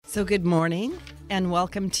So good morning and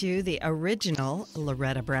welcome to the original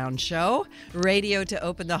Loretta Brown Show. Radio to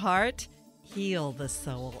open the heart, heal the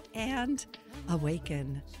soul, and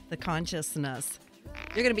awaken the consciousness.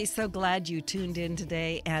 You're going to be so glad you tuned in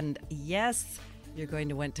today. And yes, you're going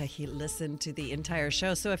to want to listen to the entire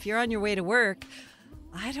show. So if you're on your way to work,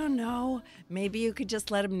 I don't know, maybe you could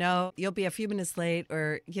just let them know you'll be a few minutes late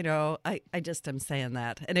or, I just am saying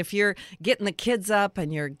that. And if you're getting the kids up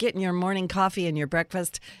and you're getting your morning coffee and your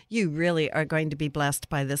breakfast, you really are going to be blessed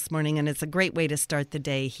by this morning. And it's a great way to start the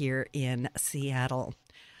day here in Seattle.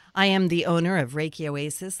 I am the owner of Reiki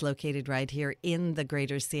Oasis, located right here in the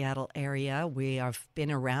greater Seattle area. We have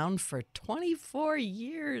been around for 24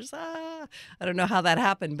 years. I don't know how that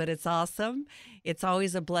happened, but it's awesome. It's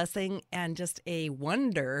always a blessing and just a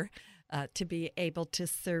wonder to be able to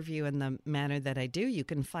serve you in the manner that I do. You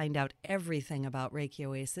can find out everything about Reiki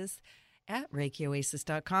Oasis at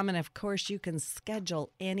ReikiOasis.com. And of course, you can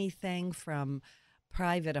schedule anything from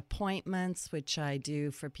private appointments, which I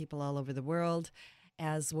do for people all over the world,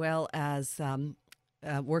 as well as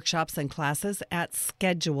workshops and classes at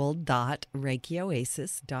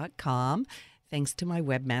schedule.ReikiOasis.com. Thanks to my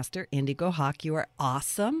webmaster, Indigo Hawk. You are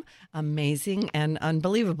awesome, amazing, and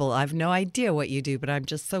unbelievable. I have no idea what you do, but I'm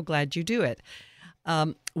just so glad you do it.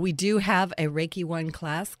 We do have a Reiki 1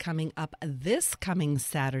 class coming up this coming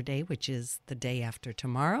Saturday, which is the day after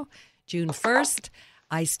tomorrow, June 1st.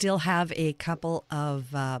 I still have a couple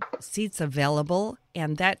of seats available,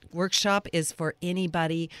 and that workshop is for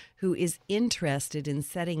anybody who is interested in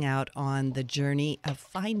setting out on the journey of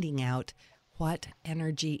finding out what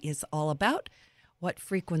energy is all about, what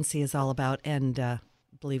frequency is all about, and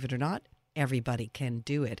believe it or not, everybody can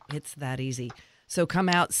do it. It's that easy. So come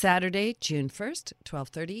out Saturday, June 1st,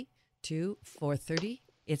 12:30 to 4:30.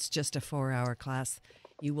 It's just a 4-hour class.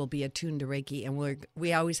 You will be attuned to Reiki, and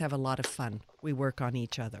we always have a lot of fun. We work on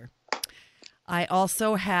each other. I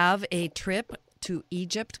also have a trip to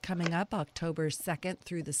Egypt coming up October 2nd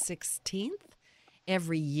through the 16th.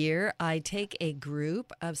 Every year, I take a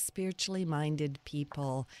group of spiritually minded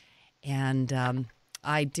people, and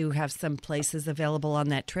I do have some places available on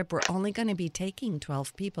that trip. We're only going to be taking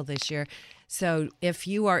 12 people this year. So if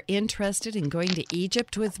you are interested in going to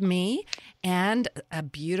Egypt with me and a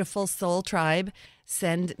beautiful soul tribe,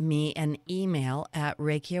 send me an email at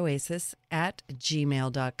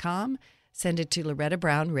ReikiOasis@gmail.com. Send it to Loretta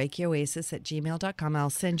Brown, ReikiOasis@gmail.com. I'll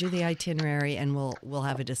send you the itinerary and we'll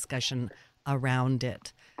have a discussion around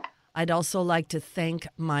it. I'd also like to thank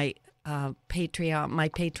my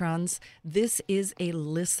patrons. This is a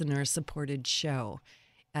listener-supported show.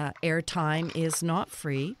 Airtime is not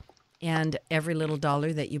free, and every little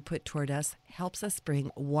dollar that you put toward us helps us bring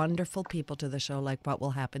wonderful people to the show like what will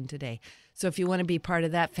happen today. So if you want to be part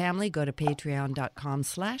of that family, go to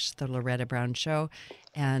patreon.com/The Loretta Brown Show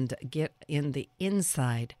and get in the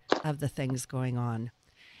inside of the things going on.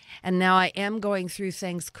 And now I am going through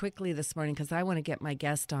things quickly this morning because I want to get my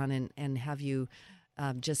guest on and have you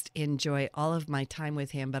just enjoy all of my time with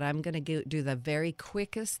him. But I'm going to do the very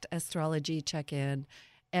quickest astrology check-in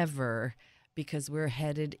ever because we're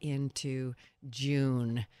headed into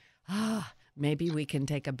June. Maybe we can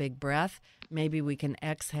take a big breath. Maybe we can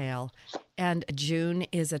exhale. And June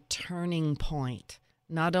is a turning point,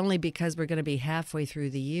 not only because we're going to be halfway through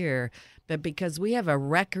the year, but because we have a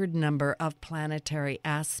record number of planetary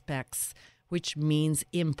aspects, which means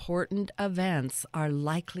important events are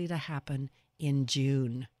likely to happen in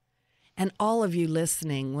June. And all of you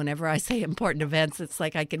listening, whenever I say important events, it's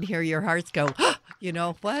like I can hear your hearts go, you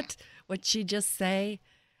know what? What'd she just say?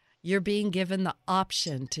 You're being given the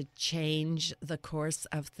option to change the course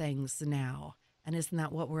of things now. And isn't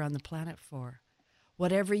that what we're on the planet for?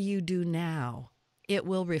 Whatever you do now, it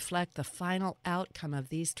will reflect the final outcome of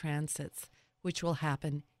these transits, which will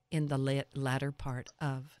happen in the latter part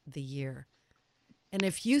of the year. And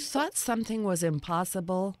if you thought something was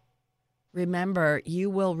impossible, remember, you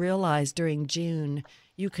will realize during June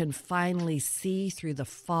you can finally see through the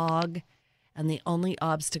fog, and the only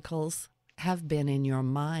obstacles have been in your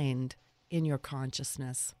mind, in your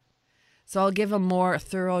consciousness. So I'll give a more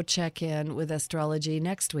thorough check-in with astrology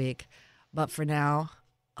next week. But for now,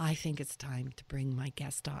 I think it's time to bring my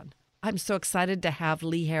guest on. I'm so excited to have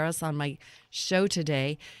Lee Harris on my show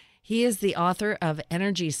today. He is the author of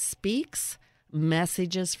Energy Speaks,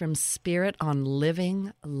 Messages from Spirit on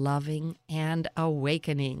Living, Loving, and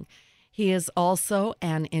Awakening. He is also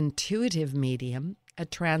an intuitive medium, a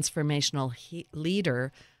transformational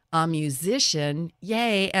leader, a musician,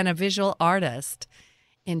 and a visual artist.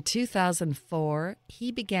 In 2004,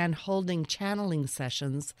 he began holding channeling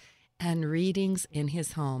sessions and readings in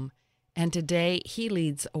his home, and today he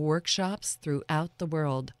leads workshops throughout the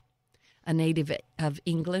world. A native of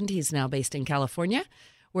England, he's now based in California,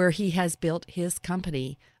 where he has built his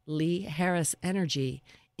company, Lee Harris Energy,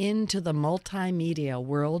 into the multimedia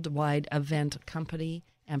worldwide event company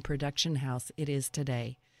and production house it is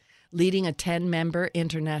today. Leading a 10-member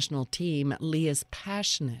international team, Lee is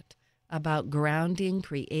passionate about grounding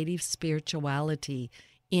creative spirituality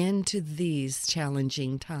into these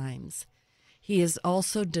challenging times. He is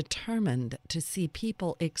also determined to see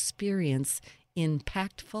people experience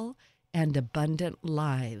impactful and abundant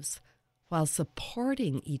lives while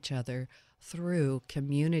supporting each other through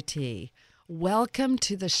community. Welcome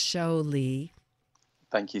to the show, Lee.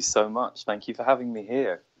 Thank you so much. Thank you for having me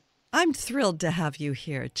here. I'm thrilled to have you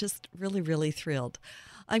here. Just really, really thrilled.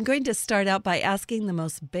 I'm going to start out by asking the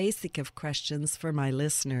most basic of questions for my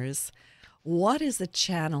listeners. What is a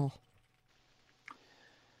channel?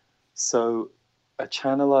 So, a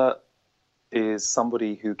channeler is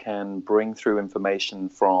somebody who can bring through information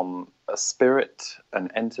from a spirit, an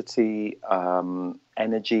entity,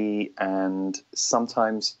 energy, and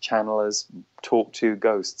sometimes channelers talk to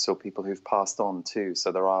ghosts or people who've passed on too.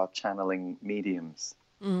 So there are channeling mediums.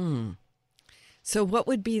 So what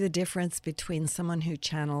would be the difference between someone who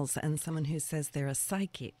channels and someone who says they're a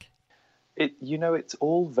psychic? It's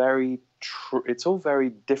all very it's all very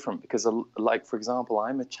different because, like, for example,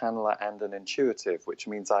 I'm a channeler and an intuitive, which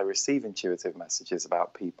means I receive intuitive messages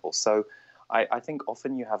about people. So I think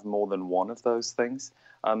often you have more than one of those things.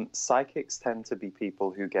 Psychics tend to be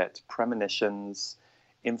people who get premonitions,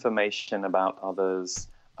 information about others.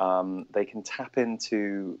 They can tap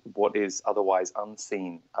into what is otherwise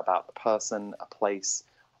unseen about a person, a place,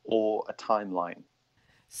 or a timeline.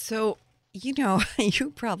 So,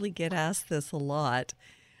 you probably get asked this a lot.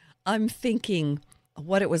 I'm thinking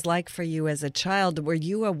what it was like for you as a child. Were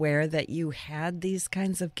you aware that you had these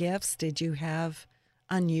kinds of gifts? Did you have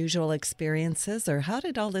unusual experiences? Or how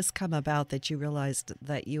did all this come about that you realized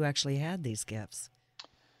that you actually had these gifts?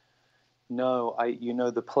 No,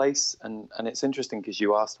 the place, and it's interesting because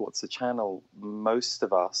you asked what's a channel. Most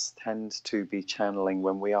of us tend to be channeling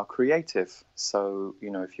when we are creative. So,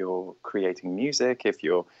 if you're creating music, if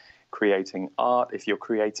you're creating art, if you're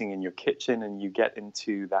creating in your kitchen and you get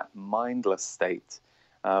into that mindless state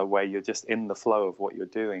where you're just in the flow of what you're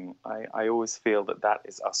doing, I always feel that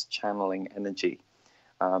is us channeling energy.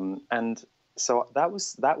 And so that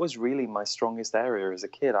was really my strongest area as a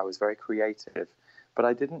kid. I was very creative, but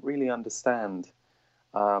I didn't really understand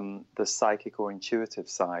the psychic or intuitive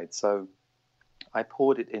side. So I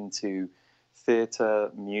poured it into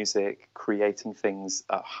theater, music, creating things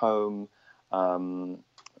at home.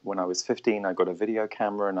 When I was 15, I got a video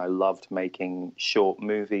camera and I loved making short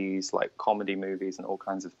movies, like comedy movies and all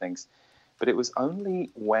kinds of things. But it was only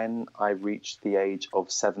when I reached the age of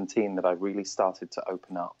 17 that I really started to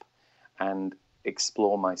open up and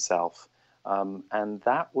explore myself. And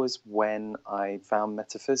that was when I found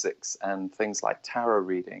metaphysics and things like tarot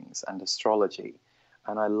readings and astrology.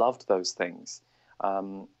 And I loved those things.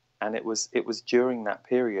 And it was during that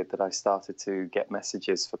period that I started to get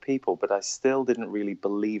messages for people, but I still didn't really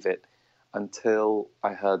believe it until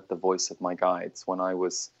I heard the voice of my guides when I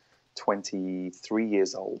was 23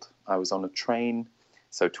 years old. I was on a train,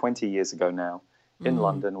 so 20 years ago now, in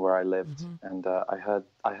London where I lived, and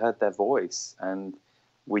I heard their voice, and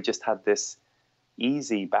we just had this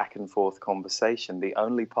easy back and forth conversation. The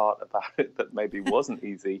only part about it that maybe wasn't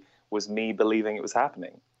easy was me believing it was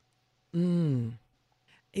happening.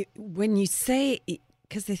 When you say,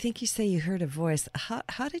 because I think you say you heard a voice,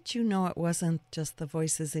 how did you know it wasn't just the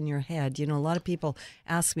voices in your head? A lot of people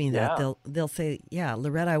ask me that. Yeah. They'll say, yeah,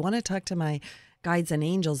 Loretta, I want to talk to my guides and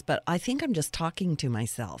angels, but I think I'm just talking to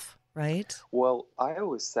myself, right? Well, I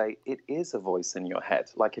always say it is a voice in your head.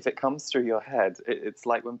 Like if it comes through your head, it's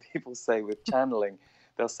like when people say with channeling,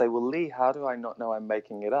 they'll say, well, Lee, how do I not know I'm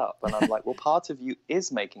making it up? And I'm like, well, part of you is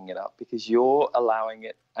making it up because you're allowing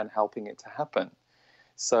it and helping it to happen.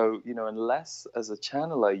 So, unless as a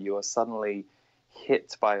channeler you are suddenly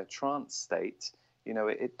hit by a trance state,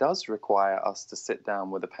 it does require us to sit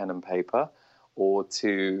down with a pen and paper or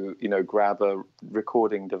to, grab a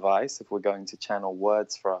recording device if we're going to channel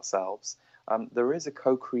words for ourselves. There is a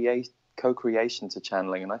co-creation to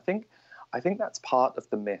channeling. And I think that's part of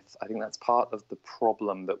the myth. I think that's part of the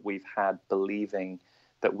problem that we've had, believing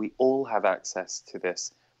that we all have access to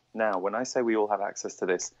this. Now, when I say we all have access to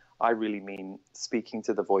this, I really mean speaking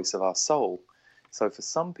to the voice of our soul. So for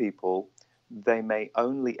some people, they may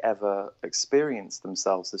only ever experience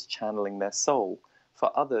themselves as channeling their soul.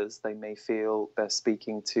 For others, they may feel they're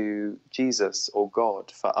speaking to Jesus or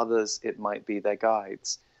God. For others, it might be their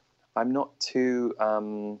guides. I'm not too.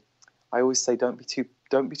 I always say, don't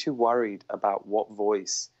be too worried about what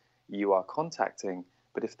voice you are contacting.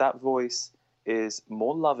 But if that voice is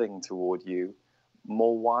more loving toward you,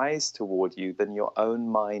 more wise toward you than your own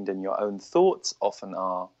mind and your own thoughts often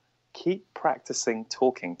are, keep practicing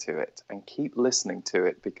talking to it and keep listening to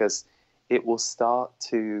it, because it will start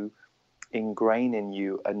to ingrain in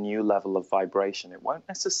you a new level of vibration. It won't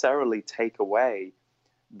necessarily take away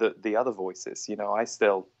the other voices. You know,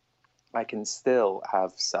 I can still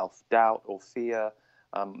have self-doubt or fear.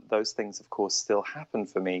 Those things, of course, still happen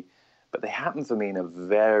for me, but they happen for me in a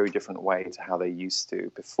very different way to how they used to.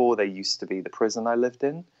 Before, they used to be the prison I lived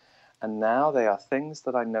in, and now they are things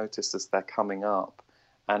that I notice as they're coming up.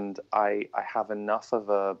 And I have enough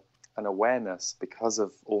of an awareness, because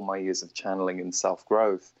of all my years of channeling and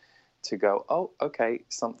self-growth, to go, oh, okay,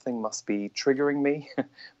 something must be triggering me,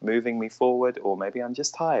 moving me forward, or maybe I'm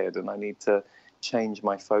just tired and I need to change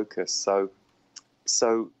my focus. So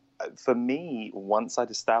for me, once I'd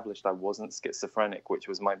established I wasn't schizophrenic, which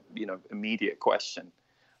was my immediate question,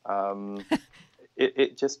 um,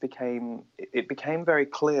 it just became very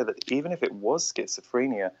clear that even if it was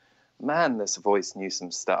schizophrenia, man, this voice knew some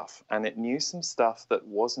stuff, and it knew some stuff that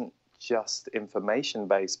wasn't just information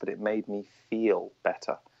based, but it made me feel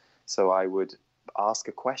better. So I would ask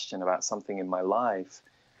a question about something in my life,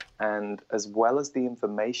 and as well as the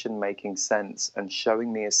information making sense and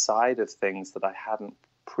showing me a side of things that I hadn't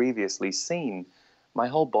previously seen, my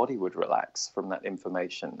whole body would relax from that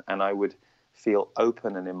information, and I would feel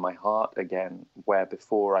open and in my heart again, where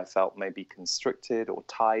before I felt maybe constricted or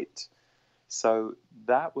tight. So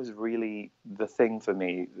that was really the thing for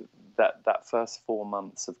me, that first 4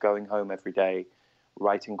 months of going home every day,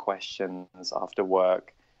 writing questions after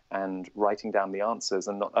work, and writing down the answers,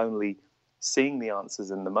 and not only seeing the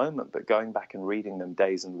answers in the moment, but going back and reading them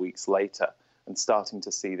days and weeks later and starting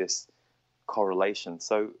to see this correlation.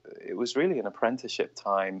 So it was really an apprenticeship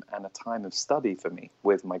time and a time of study for me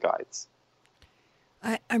with my guides.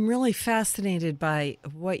 I'm really fascinated by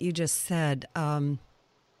what you just said. I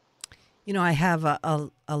have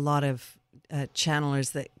a lot of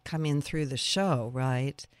channelers that come in through the show,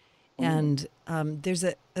 right? And there's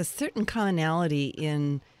a certain commonality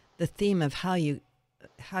in the theme of how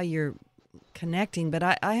you're connecting, but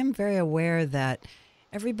I am very aware that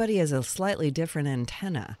everybody has a slightly different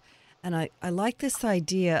antenna. And I like this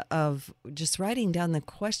idea of just writing down the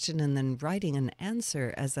question and then writing an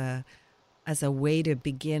answer as a way to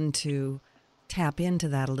begin to tap into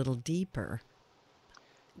that a little deeper.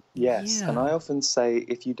 Yes, Yeah. and I often say,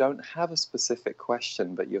 if you don't have a specific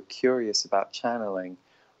question, but you're curious about channeling,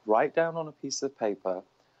 write down on a piece of paper,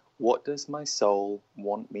 what does my soul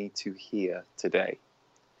want me to hear today?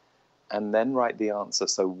 And then write the answer.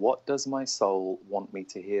 So what does my soul want me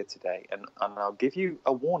to hear today? And I'll give you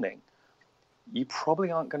a warning. You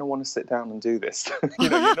probably aren't going to want to sit down and do this.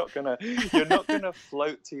 You're not going to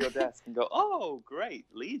float to your desk and go, oh, great,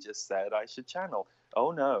 Lee just said I should channel.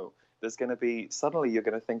 Oh, no. There's going to be, suddenly you're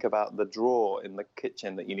going to think about the drawer in the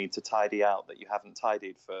kitchen that you need to tidy out that you haven't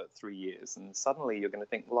tidied for 3 years. And suddenly you're going to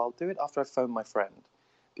think, well, I'll do it after I phone my friend,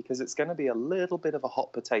 because it's going to be a little bit of a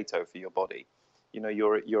hot potato for your body.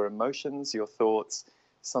 Your emotions, your thoughts,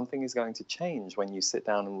 something is going to change when you sit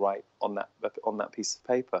down and write on that piece of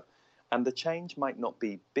paper. And the change might not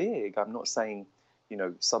be big. I'm not saying,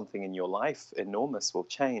 something in your life enormous will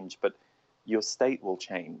change, but your state will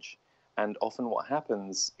change. And often what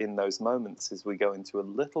happens in those moments is we go into a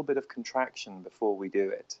little bit of contraction before we do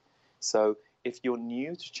it. So if you're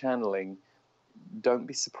new to channeling, don't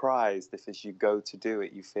be surprised if as you go to do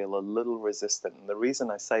it, you feel a little resistant. And the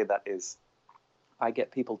reason I say that is I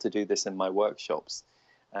get people to do this in my workshops.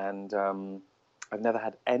 And I've never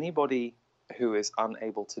had anybody who is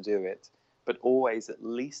unable to do it, but always at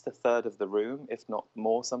least a third of the room, if not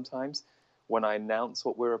more sometimes, when I announce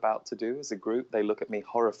what we're about to do as a group, they look at me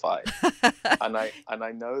horrified. and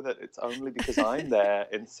I know that it's only because I'm there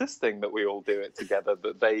insisting that we all do it together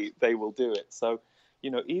that they will do it. So,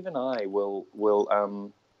 even I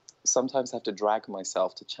will sometimes have to drag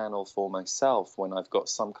myself to channel for myself when I've got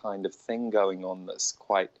some kind of thing going on that's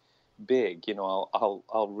quite big.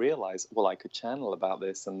 I'll realize, well, I could channel about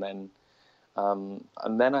this, and then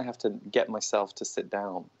I have to get myself to sit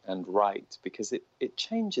down and write, because it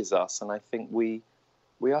changes us. And I think we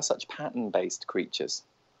are such pattern-based creatures.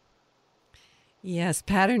 Yes,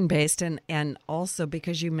 pattern-based. And also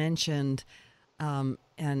because you mentioned, and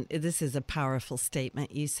this is a powerful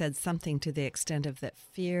statement, you said something to the extent of that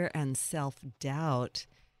fear and self-doubt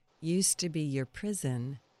used to be your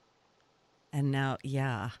prison. And now,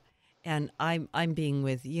 yeah. And I'm being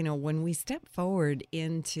with, when we step forward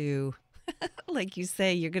into, like you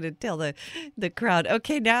say, you're going to tell the crowd,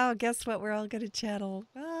 okay, now guess what? We're all going to channel.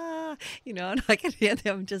 And I can hear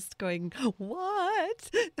them just going,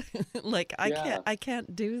 "What?" Like Yeah, I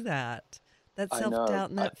can't do that. That I know. self-doubt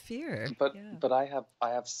and that fear. But Yeah. I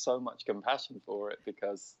have so much compassion for it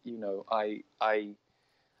because I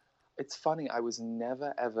it's funny, I was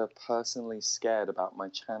never ever personally scared about my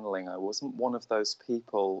channeling. I wasn't one of those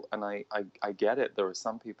people, and I get it. There are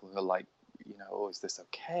some people who are like, oh, is this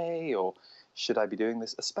okay? Or should I be doing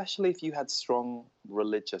this? Especially if you had strong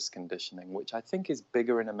religious conditioning, which I think is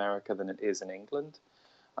bigger in America than it is in England,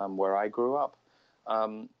 where I grew up.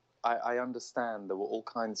 Um, I understand there were all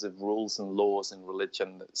kinds of rules and laws in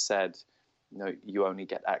religion that said, you only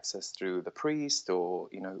get access through the priest, or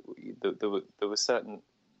there were certain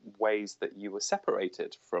ways that you were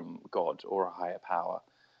separated from God or a higher power.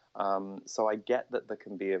 So I get that there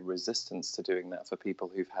can be a resistance to doing that for people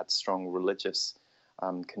who've had strong religious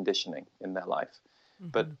conditioning in their life.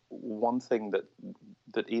 But Hmm. one thing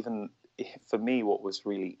that even for me, what was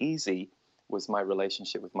really easy was my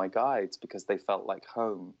relationship with my guides, because they felt like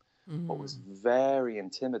home. What was Mm. very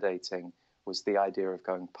intimidating was the idea of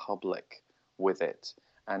going public with it.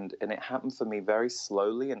 And it happened for me very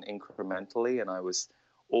slowly and incrementally, and I was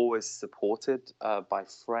always supported by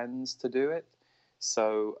friends to do it.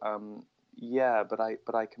 So yeah, but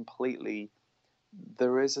I completely,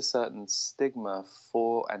 there is a certain stigma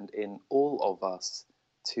for and in all of us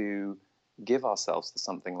to give ourselves to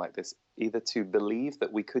something like this, either to believe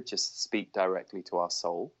that we could just speak directly to our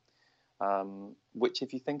soul, which,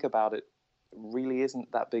 if you think about it, really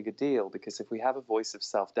isn't that big a deal, because if we have a voice of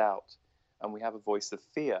self doubt and we have a voice of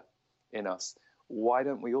fear in us, why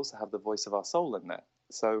don't we also have the voice of our soul in there?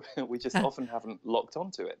 So we just often haven't locked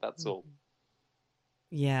onto it. That's all. Mhm.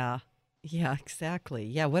 Yeah. Yeah, exactly.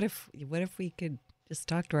 Yeah, what if we could just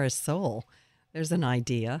talk to our soul? There's an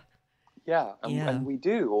idea. Yeah, and Yeah. we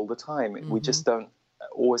do all the time. We Mhm. just don't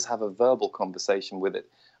always have a verbal conversation with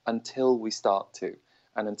it until we start to,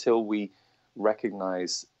 and until we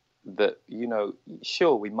recognize that,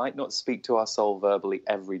 sure, we might not speak to our soul verbally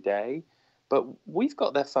every day, but we've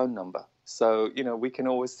got their phone number. So, we can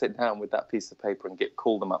always sit down with that piece of paper and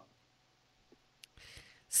call them up.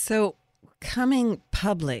 So, coming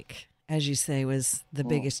public, as you say, was the Mm.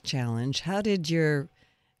 biggest challenge. How did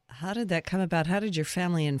that come about? How did your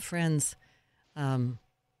family and friends um,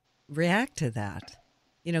 react to that?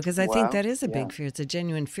 Because I think that Well, is a yeah. big fear. It's a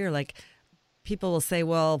genuine fear. Like people will say,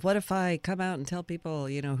 "Well, what if I come out and tell people,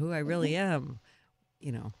 who I Mhm. really am?"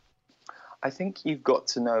 You know. I think you've got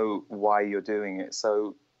to know why you're doing it.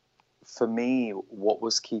 So, for me, what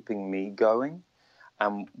was keeping me going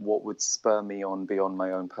and what would spur me on beyond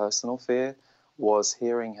my own personal fear was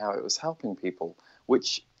hearing how it was helping people,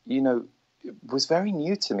 which, was very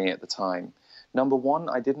new to me at the time. Number one,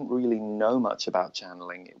 I didn't really know much about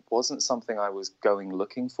channeling. It wasn't something I was going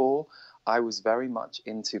looking for. I was very much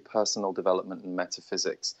into personal development and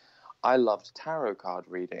metaphysics. I loved tarot card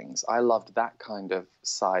readings. I loved that kind of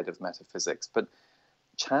side of metaphysics. But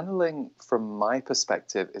channeling, from my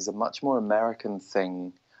perspective, is a much more American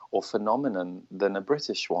thing or phenomenon than a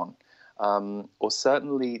British one. Or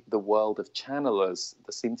certainly the world of channelers.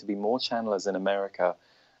 There seem to be more channelers in America,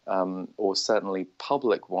 or certainly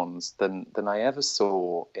public ones, than I ever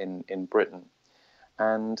saw in Britain.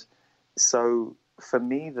 And so for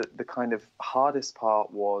me, the kind of hardest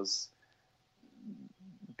part was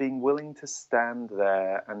being willing to stand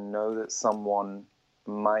there and know that someone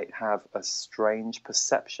might have a strange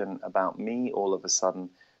perception about me all of a sudden,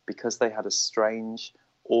 because they had a strange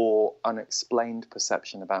or unexplained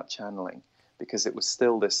perception about channeling, because it was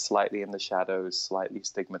still this slightly in the shadows, slightly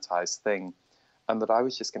stigmatized thing, and that I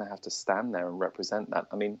was just going to have to stand there and represent that.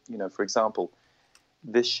 I mean, for example,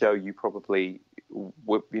 this show, you probably,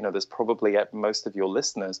 there's probably at most of your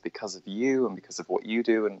listeners, because of you and because of what you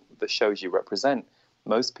do and the shows you represent,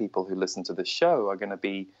 most people who listen to this show are going to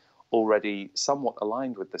be already somewhat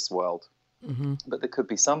aligned with this world. Hmm. But there could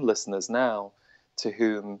be some listeners now to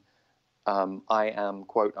whom I am,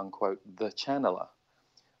 quote unquote, the channeler,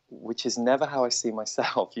 which is never how I see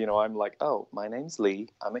myself. I'm like, oh, my name's Lee.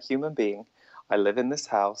 I'm a human being. I live in this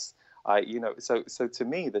house. So to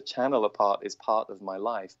me, the channeler part is part of my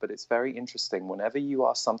life. But it's very interesting. Whenever you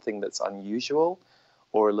are something that's unusual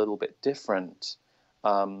or a little bit different,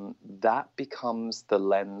 that becomes the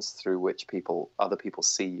lens through which other people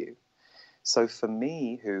see you. So for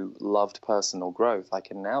me, who loved personal growth, I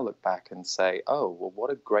can now look back and say, oh, well, what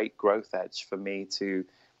a great growth edge for me to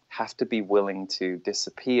have to be willing to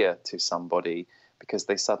disappear to somebody because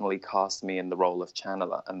they suddenly cast me in the role of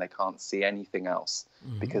channeler and they can't see anything else,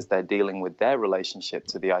 Hmm. because they're dealing with their relationship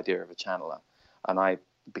to the idea of a channeler, and I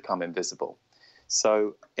become invisible.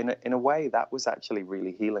 So in a way, that was actually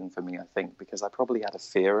really healing for me, I think, because I probably had a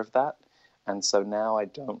fear of that, and so now I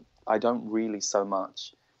don't really so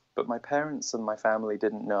much. But my parents and my family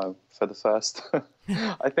didn't know for the first.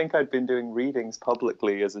 I think I'd been doing readings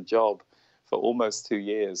publicly as a job for almost 2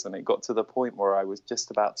 years, and it got to the point where I was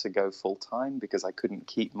just about to go full time because I couldn't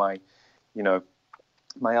keep you know,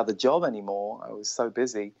 my other job anymore. I was so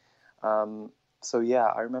busy. So yeah,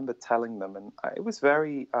 I remember telling them, and it was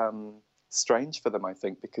very strange for them, I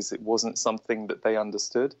think, because it wasn't something that they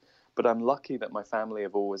understood. But I'm lucky that my family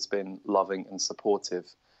have always been loving and supportive,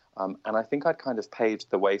 and I think I'd kind of paved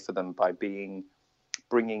the way for them by bringing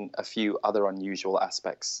a few other unusual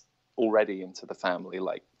aspects already into the family,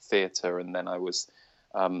 like theatre, and then I was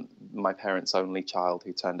my parents' only child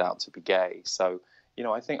who turned out to be gay. So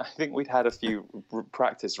I think we'd had a few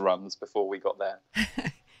practice runs before we got there.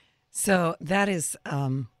 So that's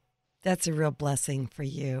a real blessing for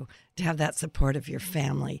you to have that support of your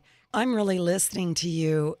family. I'm really listening to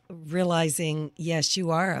you, realizing, yes, you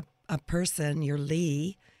are a person, you're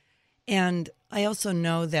Lee. And I also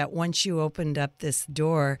know that once you opened up this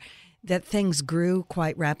door, that things grew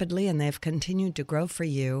quite rapidly and they've continued to grow for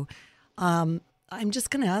you. I'm just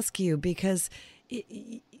going to ask you because,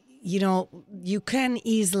 you can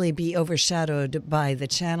easily be overshadowed by the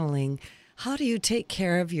channeling. How do you take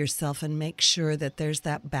care of yourself and make sure that there's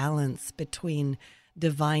that balance between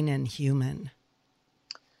divine and human?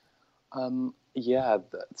 Yeah,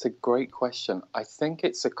 that's a great question. I think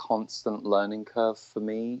it's a constant learning curve for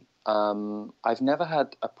me. I've never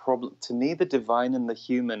had a problem. To me, the divine and the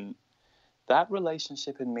human, that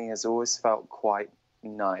relationship in me has always felt quite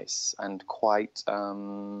nice and quite.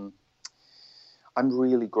 I'm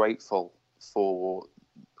really grateful for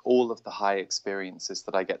all of the high experiences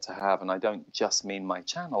that I get to have. And I don't just mean my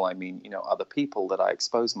channel, I mean, other people that I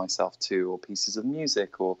expose myself to, or pieces of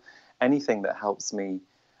music, or anything that helps me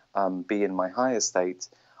be in my higher state.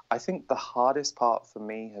 I think the hardest part for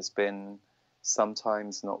me has been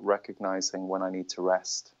sometimes not recognizing when I need to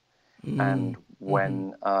rest, and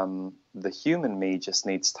when the human me just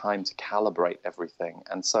needs time to calibrate everything.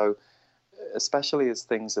 And so, especially as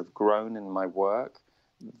things have grown in my work,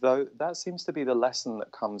 though, that seems to be the lesson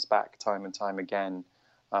that comes back time and time again,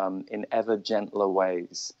 in ever gentler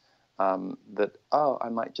ways. That I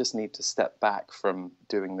might just need to step back from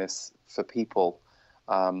doing this for people,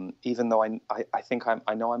 even though I think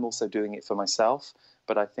I know I'm also doing it for myself.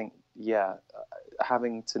 But I think, yeah,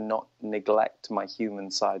 having to not neglect my human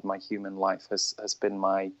side, my human life has been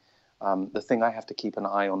the thing I have to keep an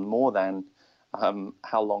eye on more than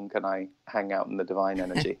how long can I hang out in the divine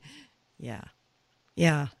energy. Yeah.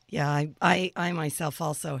 Yeah. Yeah. I myself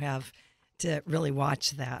also have to really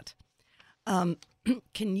watch that.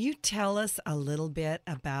 Can you tell us a little bit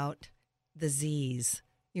about the Z's,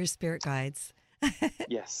 your spirit guides?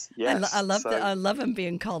 Yes, I yes. love I love them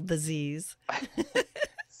being called the Z's.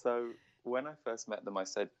 So when I first met them, I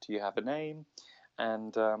said, "Do you have a name?"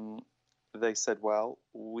 And they said, "Well,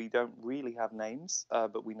 we don't really have names,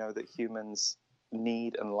 but we know that humans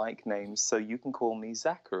need and like names, so you can call me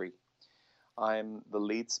Zachary. I'm the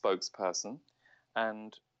lead spokesperson."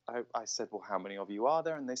 And I said, "Well, how many of you are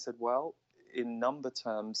there?" And they said, "Well, in number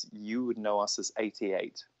terms, you would know us as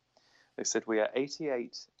 88." They said, "We are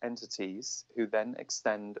 88 entities who then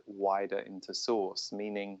extend wider into source,"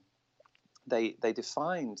 meaning they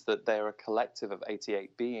defined that they're a collective of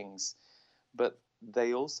 88 beings, but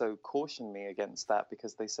they also cautioned me against that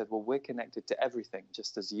because they said, "Well, we're connected to everything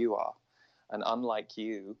just as you are. And unlike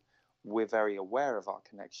you, we're very aware of our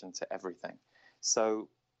connection to everything." So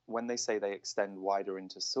when they say they extend wider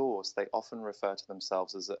into source, they often refer to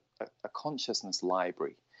themselves as a consciousness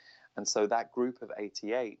library. And so that group of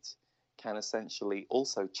 88 can essentially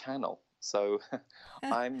also channel. So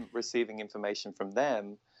I'm receiving information from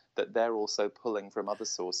them that they're also pulling from other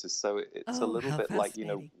sources. So it's a Oh, little how bit like,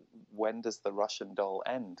 fascinating. when does the Russian doll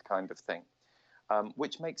end kind of thing,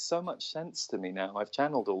 which makes so much sense to me now. I've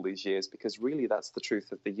channeled all these years because really that's the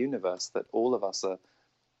truth of the universe, that all of us are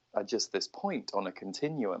just this point on a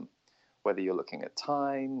continuum, whether you're looking at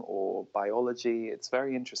time or biology. It's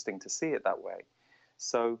very interesting to see it that way.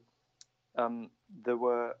 So there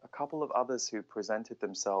were a couple of others who presented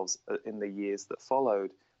themselves in the years that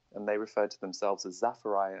followed, and they referred to themselves as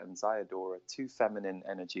Zaphariah and Zayadora, two feminine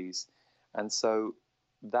energies. And so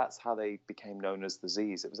that's how they became known as the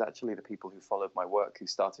Z's. It was actually the people who followed my work who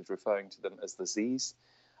started referring to them as the Z's.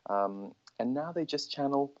 And now they just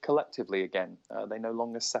channel collectively again. They no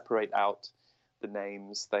longer separate out the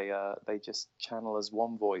names. They just channel as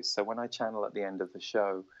one voice. So when I channel at the end of the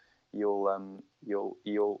show,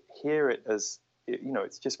 you'll hear it as,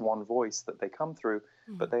 it's just one voice that they come through,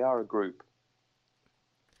 but they are a group.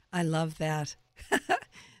 I love that.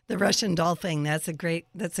 The Russian doll thing. That's a great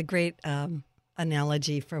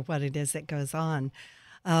analogy for what it is that goes on.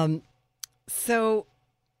 So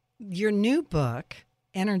your new book,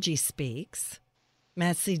 Energy Speaks,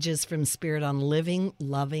 Messages from Spirit on Living,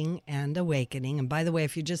 Loving, and Awakening. And by the way,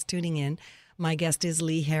 if you're just tuning in, my guest is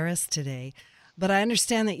Lee Harris today. But I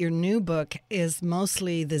understand that your new book is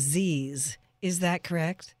mostly the Z's. Is that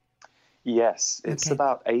correct? Yes, it's Okay.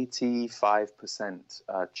 about 85%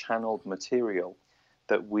 channeled material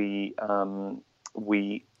that we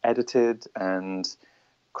edited, and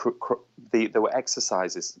there were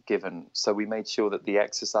exercises given. So we made sure that the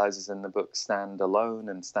exercises in the book stand alone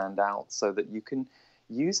and stand out, so that you can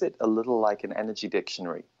use it a little like an energy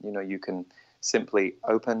dictionary. You know, you can simply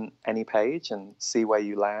open any page and see where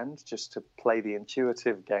you land, just to play the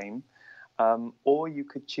intuitive game, or you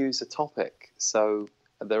could choose a topic. So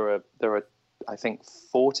there are I think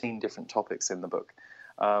 14 different topics in the book: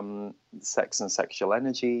 sex and sexual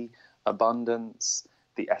energy, abundance,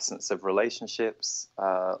 the essence of relationships,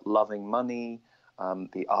 loving money,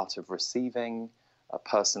 the art of receiving,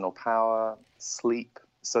 personal power, sleep.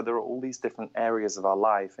 So there are all these different areas of our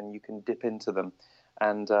life, and you can dip into them.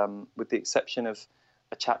 And with the exception of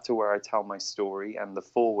a chapter where I tell my story and the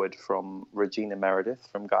foreword from Regina Meredith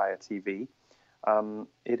from Gaia TV,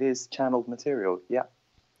 it is channeled material. Yeah.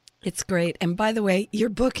 It's great. And by the way, your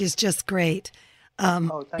book is just great.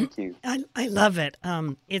 Oh, thank you. I love it.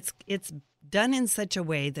 It's done in such a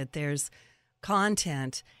way that there's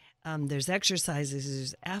content, there's exercises,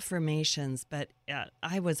 there's affirmations, but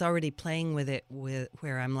I was already playing with it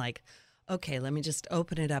where I'm like, okay, let me just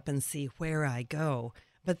open it up and see where I go.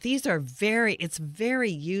 But these are it's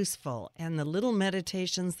very useful. And the little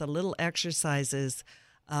meditations, the little exercises,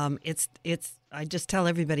 I just tell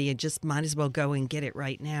everybody, you just might as well go and get it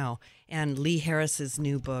right now. And Lee Harris's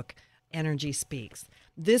new book, Energy Speaks.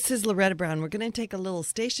 This is Loretta Brown. We're going to take a little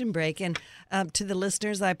station break. And to the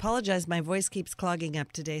listeners, I apologize. My voice keeps clogging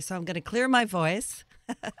up today, so I'm going to clear my voice.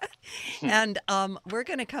 And we're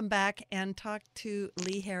going to come back and talk to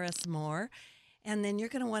Lee Harris more. And then you're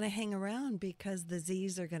going to want to hang around because the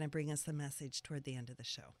Z's are going to bring us a message toward the end of the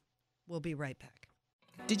show. We'll be right back.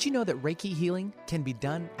 Did you know that Reiki healing can be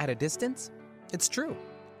done at a distance? It's true.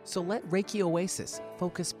 So let Reiki Oasis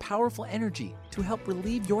focus powerful energy to help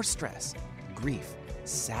relieve your stress, grief,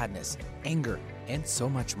 sadness, anger, and so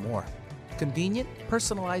much more. Convenient,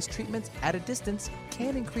 personalized treatments at a distance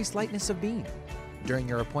can increase lightness of being. During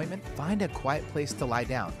your appointment, find a quiet place to lie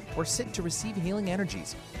down or sit to receive healing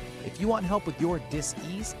energies. If you want help with your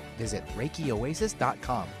dis-ease, visit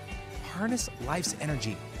ReikiOasis.com. Harness life's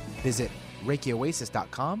energy. Visit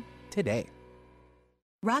ReikiOasis.com today.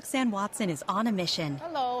 Roxanne Watson is on a mission.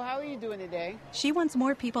 Hello, how are you doing today? She wants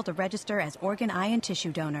more people to register as organ, eye, and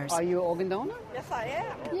tissue donors. Are you an organ donor? Yes, I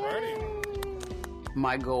am. Yay.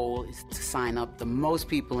 My goal is to sign up the most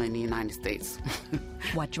people in the United States.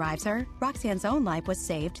 What drives her? Roxanne's own life was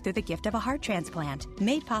saved through the gift of a heart transplant,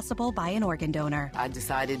 made possible by an organ donor. I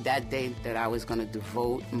decided that day that I was going to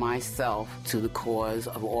devote myself to the cause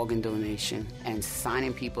of organ donation and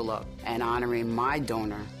signing people up and honoring my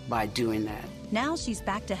donor by doing that. Now she's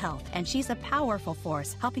back to health, and she's a powerful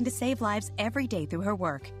force helping to save lives every day through her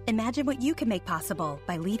work. Imagine what you can make possible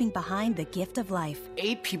by leaving behind the gift of life.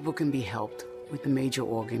 8 people can be helped with the major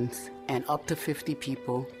organs, and up to 50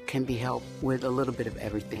 people can be helped with a little bit of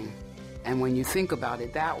everything. And when you think about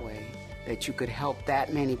it that way, that you could help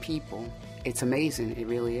that many people, it's amazing. It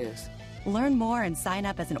really is. Learn more and sign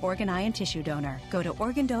up as an organ, eye, and tissue donor. Go to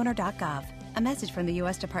organdonor.gov. A message from the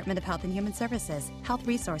U.S. Department of Health and Human Services, Health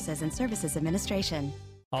Resources and Services Administration.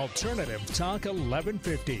 Alternative Talk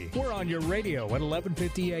 1150. We're on your radio at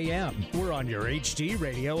 1150 a.m. We're on your HD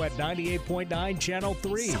radio at 98.9 Channel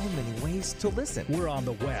 3. So many ways to listen. We're on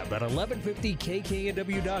the web at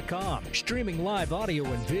 1150kknw.com, streaming live audio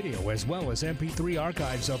and video as well as MP3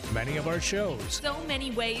 archives of many of our shows. So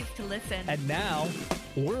many ways to listen. And now,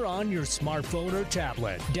 we're on your smartphone or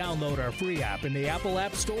tablet. Download our free app in the Apple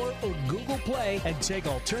App Store or Google Play and take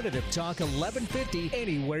Alternative Talk 1150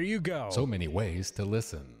 anywhere you go. So many ways to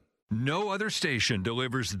listen. No other station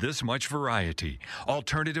delivers this much variety.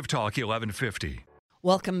 Alternative Talk 1150.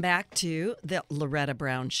 Welcome back to the Loretta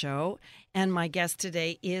Brown Show. And my guest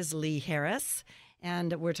today is Lee Harris.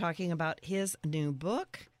 And we're talking about his new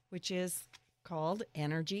book, which is called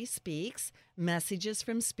Energy Speaks, Messages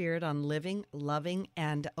from Spirit on Living, Loving,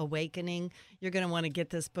 and Awakening. You're going to want to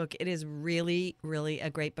get this book. It is really, really a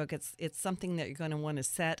great book. It's something that you're going to want to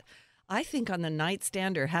set, I think, on the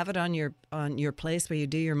nightstand or have it on your place where you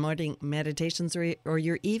do your morning meditations or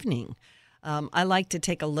your evening. I like to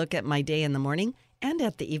take a look at my day in the morning and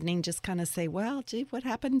at the evening, just kind of say, well, gee, what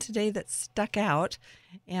happened today that stuck out,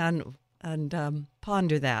 and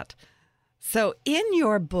ponder that. So in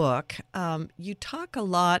your book, you talk a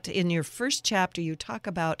lot, in your first chapter, you talk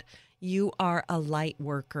about you are a light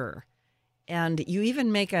worker. And you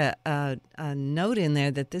even make a note in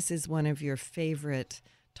there that this is one of your favorite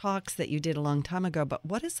talks that you did a long time ago. But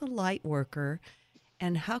what is a light worker,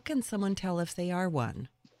 and how can someone tell if they are one?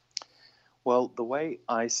 Well, the way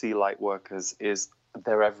I see light workers is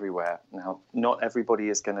they're everywhere. Now, not everybody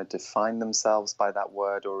is going to define themselves by that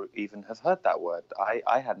word or even have heard that word.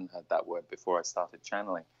 I hadn't heard that word before I started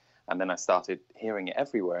channeling, and then I started hearing it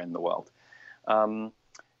everywhere in the world.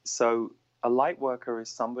 So a light worker is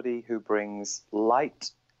somebody who brings light,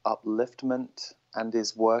 upliftment, and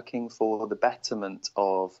is working for the betterment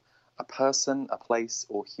of a person, a place,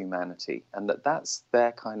 or humanity. And that's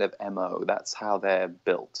their kind of MO. That's how they're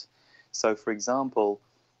built. So, for example,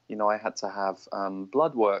 I had to have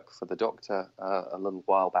blood work for the doctor a little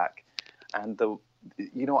while back, and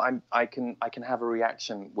I can have a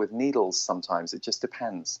reaction with needles sometimes. It just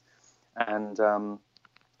depends. And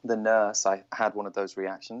the nurse, I had one of those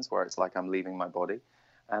reactions where it's like I'm leaving my body,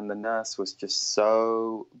 and the nurse was just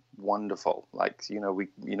so wonderful. Like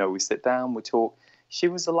we sit down, we talk. She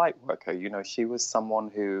was a light worker. She was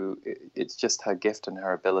someone who it's just her gift and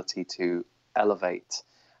her ability to elevate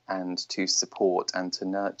and to support and to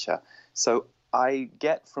nurture. So I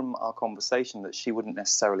get from our conversation that she wouldn't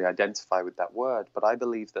necessarily identify with that word, but I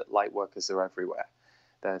believe that light workers are everywhere.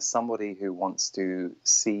 There's somebody who wants to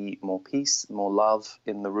see more peace, more love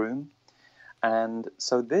in the room. And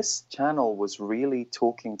so this channel was really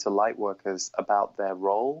talking to light workers about their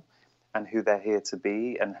role and who they're here to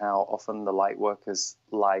be, and how often the light worker's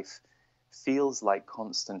life feels like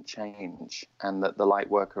constant change, and that the light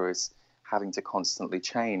worker is having to constantly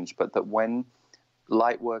change, but that when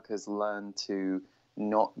light workers learn to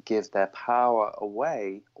not give their power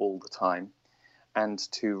away all the time and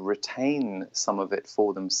to retain some of it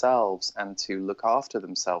for themselves and to look after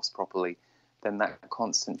themselves properly, then that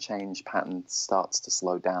constant change pattern starts to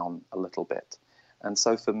slow down a little bit. And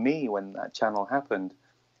so for me, when that channel happened,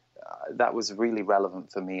 that was really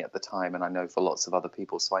relevant for me at the time, and I know for lots of other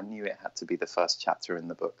people, so I knew it had to be the first chapter in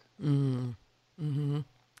the book. Mm-hmm.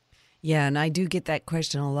 Yeah, and I do get that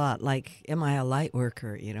question a lot, like, am I a light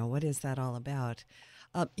worker? What is that all about?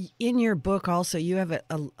 In your book also, you have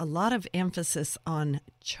a lot of emphasis on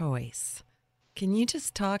choice. Can you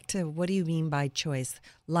just talk to what do you mean by choice?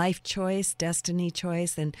 Life choice, destiny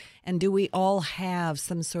choice, and do we all have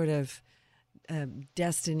some sort of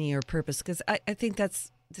destiny or purpose? Because I think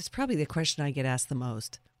that's probably the question I get asked the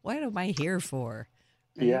most. What am I here for?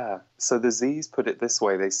 Right? Yeah. So the Z's put it this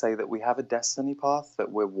way. They say that we have a destiny path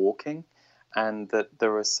that we're walking, and that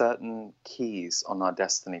there are certain keys on our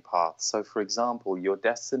destiny path. So, for example, your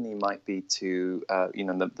destiny might be to,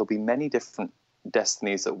 there'll be many different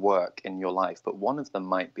destinies at work in your life, but one of them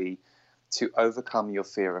might be to overcome your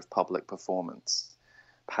fear of public performance.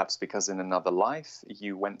 Perhaps because in another life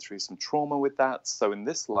you went through some trauma with that. So in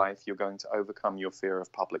this life, you're going to overcome your fear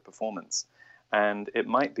of public performance. And it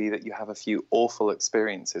might be that you have a few awful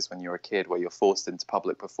experiences when you're a kid where you're forced into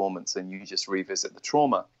public performance and you just revisit the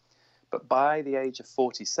trauma. But by the age of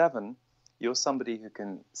 47, you're somebody who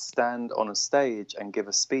can stand on a stage and give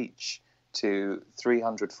a speech to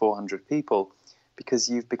 300, 400 people because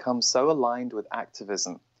you've become so aligned with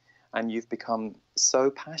activism and you've become so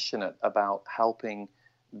passionate about helping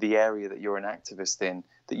the area that you're an activist in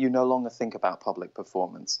that you no longer think about public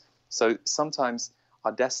performance. So sometimes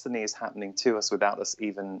our destiny is happening to us without us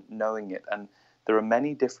even knowing it. And there are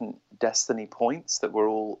many different destiny points that we're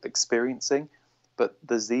all experiencing, but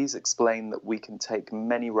the Z's explain that we can take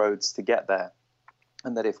many roads to get there,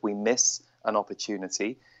 and that if we miss an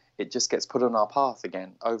opportunity, it just gets put on our path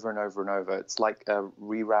again over and over and over. It's like a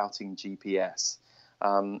rerouting GPS.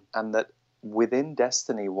 And that within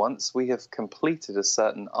destiny, once we have completed a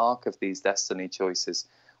certain arc of these destiny choices,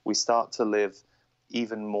 we start to live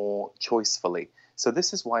even more choicefully. So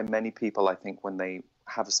this is why many people, I think, when they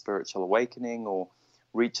have a spiritual awakening or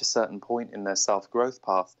reach a certain point in their self-growth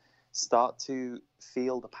path, start to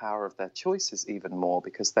feel the power of their choices even more,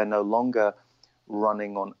 because they're no longer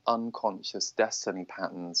running on unconscious destiny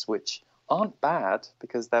patterns, which aren't bad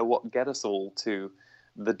because they're what get us all to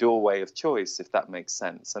the doorway of choice, if that makes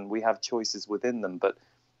sense. And we have choices within them, but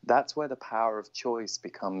that's where the power of choice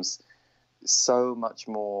becomes so much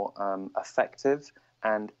more effective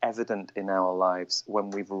and evident in our lives when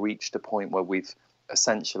we've reached a point where we've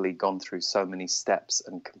essentially gone through so many steps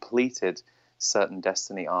and completed certain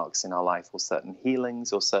destiny arcs in our life, or certain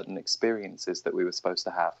healings or certain experiences that we were supposed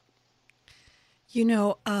to have.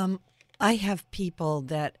 I have people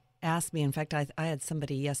that ask me, in fact, I had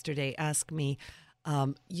somebody yesterday ask me,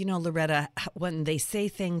 Loretta, when they say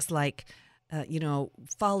things like,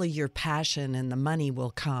 follow your passion and the money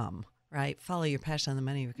will come, right? Follow your passion and the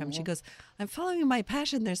money will come. She goes, I'm following my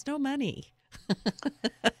passion. There's no money.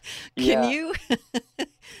 Can you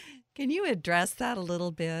can you address that a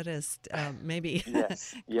little bit as maybe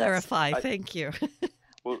Yes. clarify? Thank you.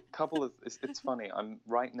 Well, it's funny.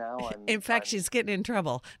 In fact, she's getting in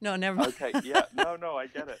trouble. No, never mind. Okay, yeah. No, I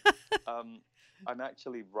get it. I'm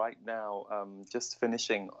actually right now just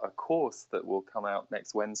finishing a course that will come out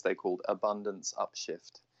next Wednesday called Abundance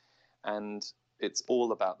Upshift. And it's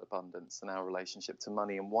all about abundance and our relationship to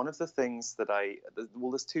money. And one of the things that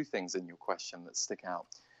there's two things in your question that stick out.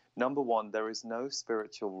 Number one, there is no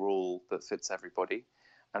spiritual rule that fits everybody.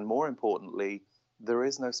 And more importantly, there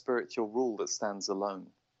is no spiritual rule that stands alone.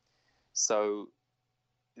 So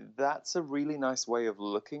that's a really nice way of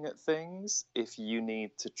looking at things if you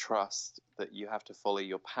need to trust that you have to follow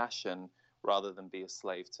your passion rather than be a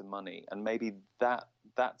slave to money. And maybe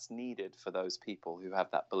that's needed for those people who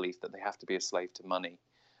have that belief that they have to be a slave to money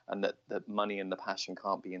and that money and the passion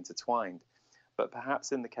can't be intertwined. But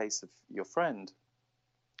perhaps in the case of your friend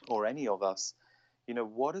or any of us,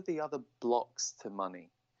 what are the other blocks to money?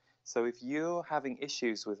 So if you're having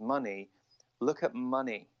issues with money, look at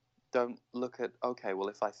money. Don't look at, okay, well,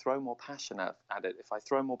 if I throw more passion at it, if I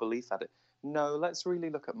throw more belief at it. No, let's really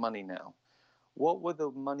look at money now. What were the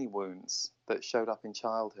money wounds that showed up in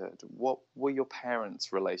childhood? What were your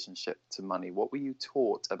parents' relationship to money? What were you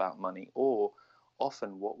taught about money? Or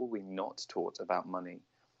often, what were we not taught about money?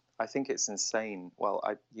 I think it's insane. Well,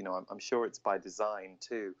 I'm sure it's by design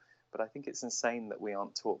too, but I think it's insane that we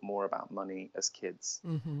aren't taught more about money as kids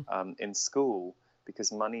in school,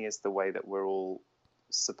 because money is the way that we're all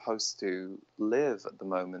supposed to live at the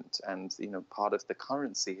moment and, part of the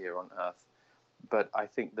currency here on Earth. But I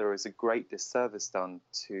think there is a great disservice done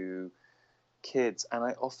to kids. And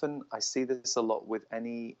I see this a lot with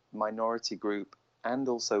any minority group and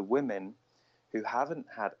also women who haven't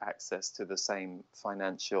had access to the same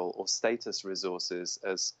financial or status resources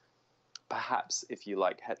as perhaps, if you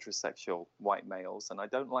like, heterosexual white males. And I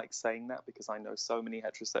don't like saying that because I know so many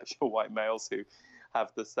heterosexual white males who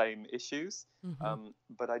have the same issues.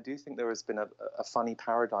 But I do think there has been a funny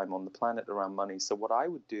paradigm on the planet around money. So what I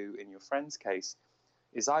would do in your friend's case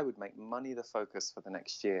is I would make money the focus for the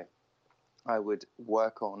next year. I would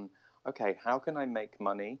work on, okay, how can I make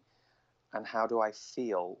money? And how do I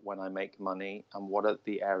feel when I make money? And what are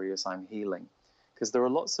the areas I'm healing? Because there are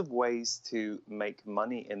lots of ways to make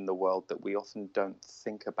money in the world that we often don't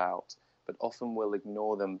think about, but often we'll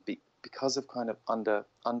ignore them because of kind of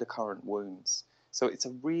undercurrent wounds. So it's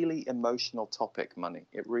a really emotional topic, money.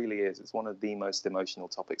 It really is. It's one of the most emotional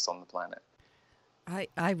topics on the planet.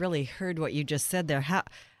 I really heard what you just said there.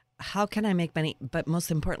 How can I make money? But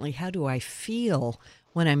most importantly, how do I feel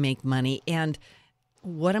when I make money? And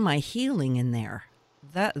what am I healing in there?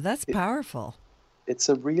 That's powerful. It's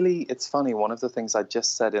funny. One of the things I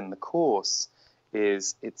just said in the course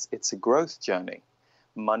is it's a growth journey.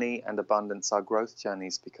 Money and abundance are growth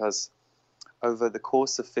journeys, because over the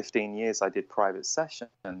course of 15 years, I did private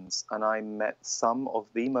sessions and I met some of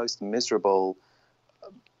the most miserable,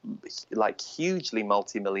 like hugely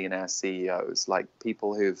multimillionaire CEOs, like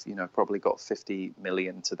people who've, probably got 50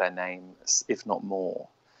 million to their name, if not more.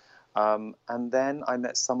 And then I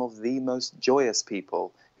met some of the most joyous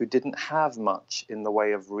people who didn't have much in the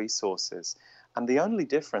way of resources. And the only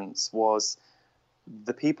difference was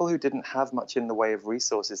the people who didn't have much in the way of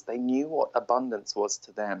resources, they knew what abundance was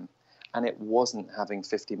to them. And it wasn't having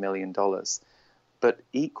 $50 million. But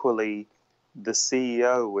equally, the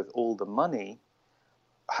CEO with all the money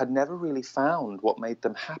had never really found what made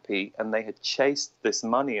them happy, and they had chased this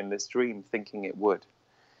money and this dream thinking it would.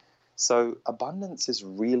 So abundance is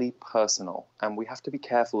really personal, and we have to be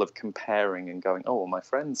careful of comparing and going, oh, well, my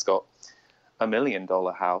friend's got $1 million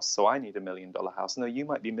house, so I need $1 million house. No, you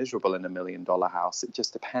might be miserable in $1 million house. It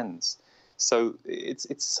just depends. So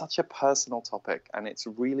it's such a personal topic, and it's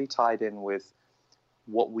really tied in with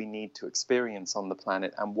what we need to experience on the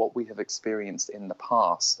planet and what we have experienced in the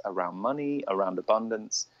past around money, around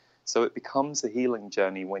abundance. So it becomes a healing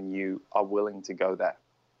journey when you are willing to go there.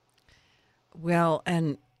 Well,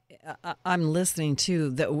 and I'm listening to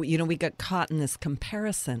that. We got caught in this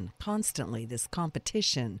comparison constantly, this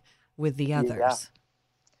competition with the others. Yeah.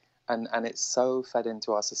 And it's so fed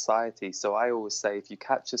into our society. So I always say, if you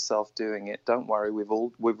catch yourself doing it, don't worry. We've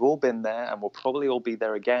all been there, and we'll probably all be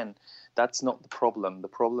there again. That's not the problem. The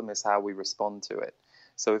problem is how we respond to it.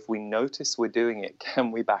 So if we notice we're doing it,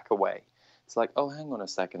 can we back away? It's like, oh, hang on a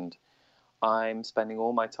second. I'm spending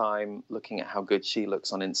all my time looking at how good she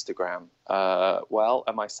looks on Instagram. Well,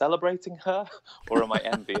 am I celebrating her or am I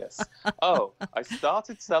envious? Oh, I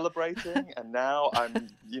started celebrating and now I'm,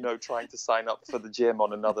 trying to sign up for the gym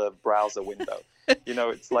on another browser window.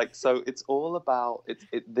 It's like, so it's all about,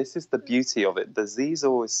 this is the beauty of it. The Z's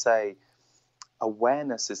always say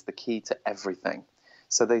awareness is the key to everything.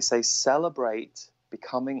 So they say celebrate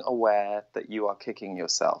becoming aware that you are kicking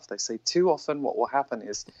yourself. They say too often what will happen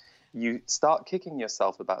is you start kicking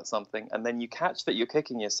yourself about something, and then you catch that you're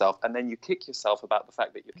kicking yourself, and then you kick yourself about the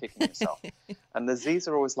fact that you're kicking yourself. And the Z's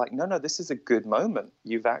are always like, no, this is a good moment.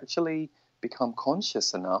 You've actually become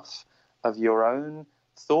conscious enough of your own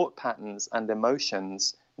thought patterns and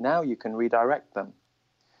emotions. Now you can redirect them.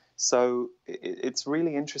 So it's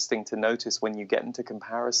really interesting to notice when you get into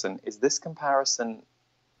comparison, is this comparison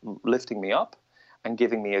lifting me up and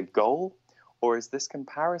giving me a goal? Or is this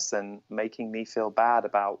comparison making me feel bad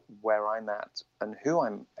about where I'm at and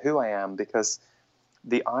who I am? Because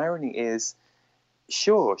the irony is,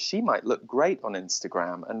 sure, she might look great on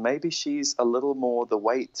Instagram, and maybe she's a little more the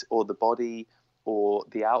weight or the body or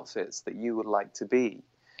the outfits that you would like to be.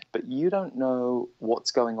 But you don't know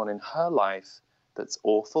what's going on in her life that's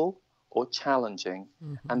awful or challenging.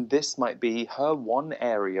 Mm-hmm. And this might be her one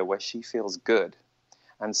area where she feels good.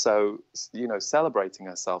 And so, celebrating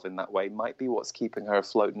herself in that way might be what's keeping her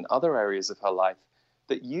afloat in other areas of her life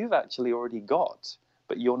that you've actually already got,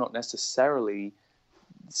 but you're not necessarily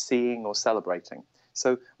seeing or celebrating.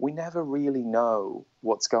 So we never really know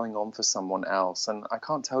what's going on for someone else. And I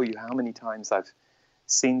can't tell you how many times I've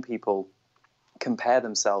seen people compare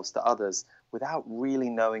themselves to others without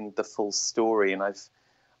really knowing the full story. And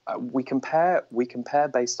we compare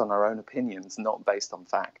based on our own opinions, not based on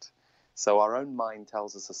fact. So our own mind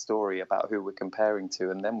tells us a story about who we're comparing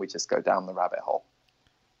to, and then we just go down the rabbit hole.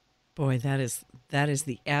 Boy, that is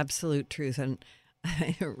the absolute truth, and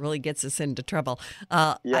it really gets us into trouble.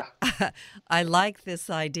 Yeah. I like this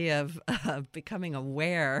idea of becoming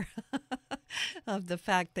aware of the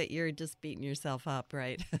fact that you're just beating yourself up,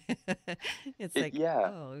 right? It's like,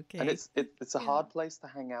 oh, okay. And it's a hard place to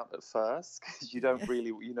hang out at first, because you don't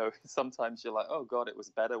really, sometimes you're like, oh God, it was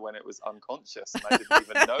better when it was unconscious and I didn't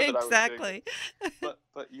even know that exactly. I was doing it.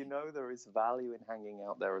 But there is value in hanging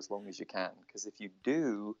out there as long as you can, because if you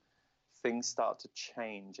do, things start to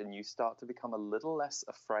change and you start to become a little less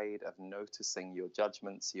afraid of noticing your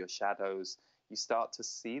judgments, your shadows. You start to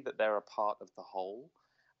see that they're a part of the whole,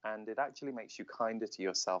 and it actually makes you kinder to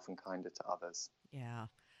yourself and kinder to others. Yeah.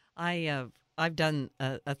 I've done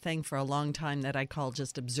a thing for a long time that I call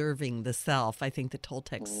just observing the self. I think the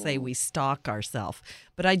Toltecs say we stalk ourselves,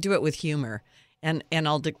 but I do it with humor. And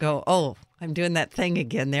I'll go, oh, I'm doing that thing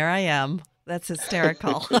again. There I am. That's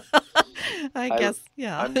hysterical. I guess,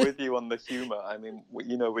 yeah. I'm with you on the humor. I mean,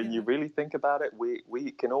 when you really think about it,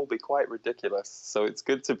 we can all be quite ridiculous. So it's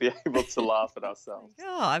good to be able to laugh at ourselves.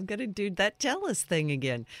 Oh, I'm going to do that jealous thing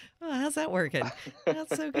again. Oh, how's that working?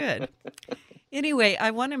 That's so good. Anyway,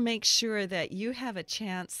 I want to make sure that you have a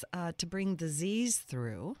chance to bring the Z's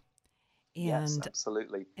through. And, yes,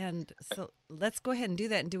 absolutely. And so let's go ahead and do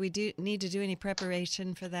that. And do we need to do any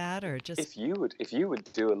preparation for that, or just... If you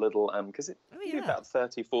would do a little, because it be about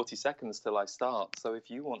 30, 40 seconds till I start. So if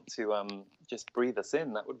you want to just breathe us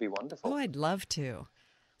in, that would be wonderful. Oh, I'd love to.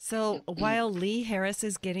 So while Lee Harris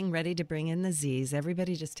is getting ready to bring in the Z's,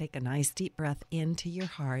 everybody just take a nice deep breath into your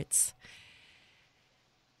hearts.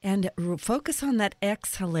 And focus on that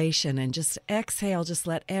exhalation and just exhale. Just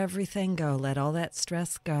let everything go. Let all that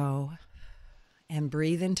stress go. And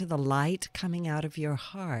breathe into the light coming out of your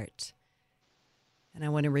heart. And I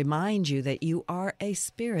want to remind you that you are a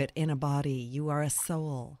spirit in a body. You are a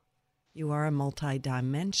soul. You are a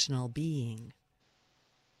multidimensional being.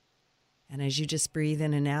 And as you just breathe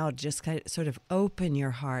in and out, just kind of sort of open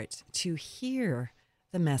your heart to hear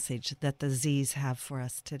the message that the Z's have for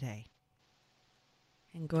us today.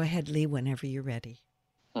 And go ahead, Lee, whenever you're ready.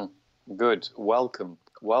 Good. Welcome.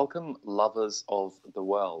 Welcome, lovers of the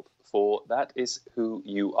world, for that is who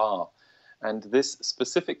you are. And this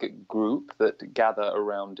specific group that gather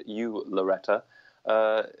around you, Loretta,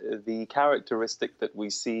 the characteristic that we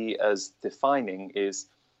see as defining is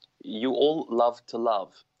you all love to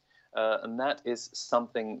love. And that is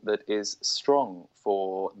something that is strong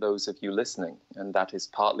for those of you listening. And that is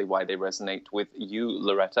partly why they resonate with you,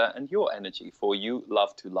 Loretta, and your energy. For you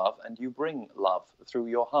love to love, and you bring love through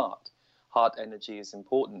your heart. Heart energy is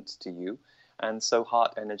important to you, and so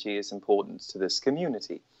heart energy is important to this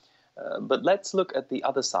community. But let's look at the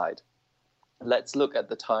other side. Let's look at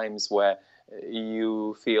the times where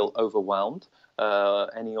you feel overwhelmed.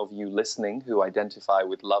 Any of you listening who identify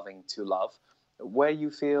with loving to love, where you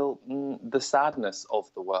feel the sadness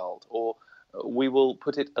of the world, or we will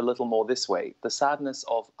put it a little more this way, the sadness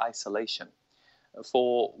of isolation.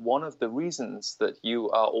 For one of the reasons that you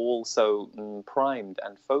are all so primed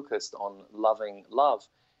and focused on loving love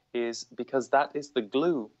is because that is the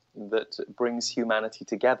glue that brings humanity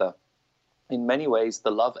together. In many ways,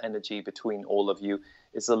 the love energy between all of you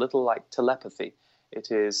is a little like telepathy.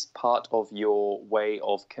 It is part of your way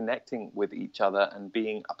of connecting with each other and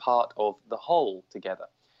being a part of the whole together.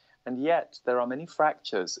 And yet, there are many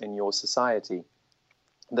fractures in your society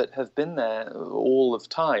that have been there all of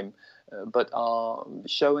time, but are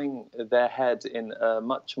showing their head in a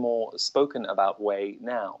much more spoken about way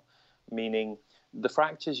now. Meaning, the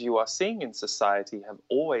fractures you are seeing in society have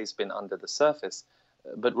always been under the surface,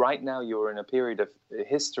 but right now you're in a period of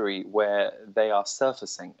history where they are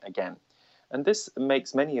surfacing again. And this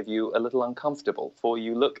makes many of you a little uncomfortable, for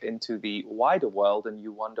you look into the wider world and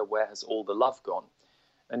you wonder, where has all the love gone?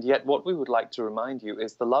 And yet what we would like to remind you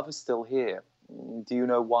is the love is still here. Do you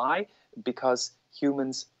know why? Because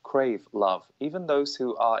humans crave love. Even those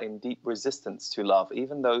who are in deep resistance to love,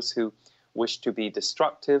 even those who wish to be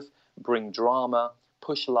destructive, bring drama,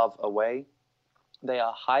 push love away, they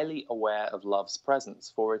are highly aware of love's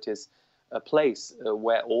presence, for it is a place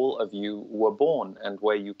where all of you were born and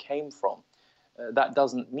where you came from. That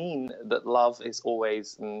doesn't mean that love is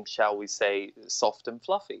always, shall we say, soft and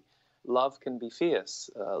fluffy. Love can be fierce.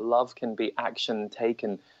 Love can be action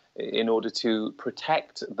taken in order to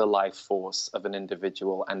protect the life force of an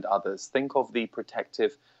individual and others. Think of the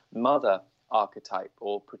protective mother archetype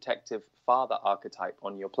or protective father archetype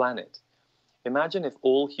on your planet. Imagine if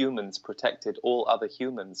all humans protected all other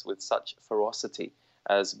humans with such ferocity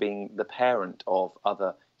as being the parent of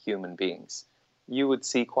other human beings. You would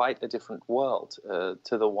see quite a different world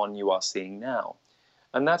to the one you are seeing now.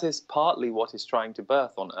 And that is partly what is trying to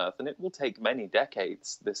birth on Earth, and it will take many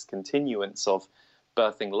decades, this continuance of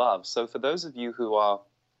birthing love. So for those of you who are,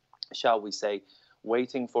 shall we say,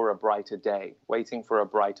 waiting for a brighter day, waiting for a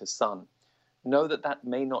brighter sun, know that that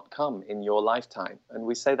may not come in your lifetime. And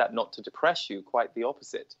we say that not to depress you, quite the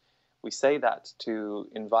opposite. We say that to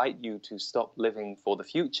invite you to stop living for the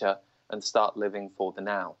future and start living for the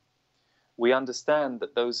now. We understand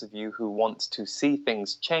that those of you who want to see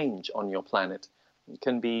things change on your planet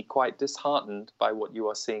can be quite disheartened by what you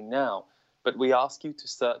are seeing now, but we ask you to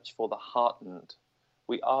search for the heartened.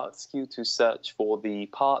 We ask you to search for the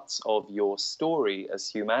parts of your story as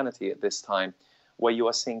humanity at this time where you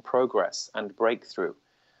are seeing progress and breakthrough.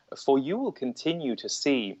 For you will continue to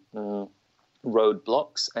see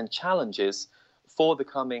roadblocks and challenges for the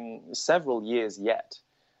coming several years yet.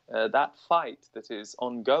 That fight that is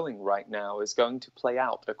ongoing right now is going to play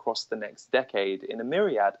out across the next decade in a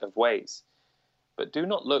myriad of ways. But do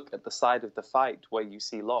not look at the side of the fight where you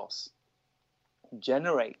see loss.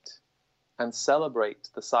 Generate and celebrate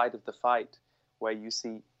the side of the fight where you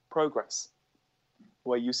see progress,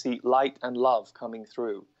 where you see light and love coming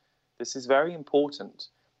through. This is very important,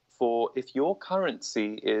 for if your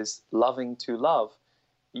currency is loving to love,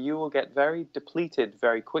 you will get very depleted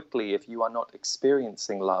very quickly if you are not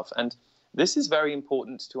experiencing love. And this is very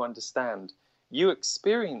important to understand. You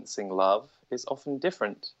experiencing love is often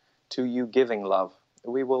different to you giving love.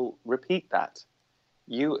 We will repeat that.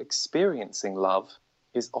 You experiencing love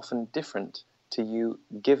is often different to you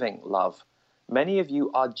giving love. Many of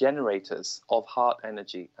you are generators of heart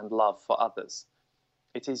energy and love for others.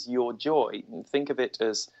 It is your joy. Think of it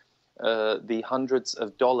as the hundreds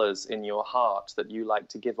of dollars in your heart that you like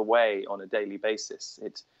to give away on a daily basis.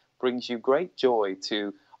 It brings you great joy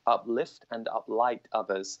to uplift and uplight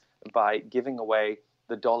others by giving away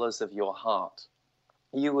the dollars of your heart.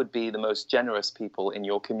 You would be the most generous people in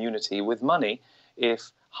your community with money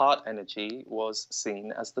if heart energy was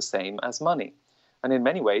seen as the same as money. And in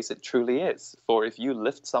many ways, it truly is. For if you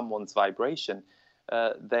lift someone's vibration,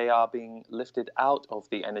 they are being lifted out of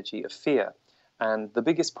the energy of fear. And the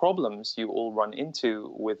biggest problems you all run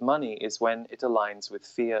into with money is when it aligns with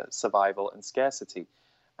fear, survival, and scarcity.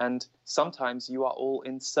 And sometimes you are all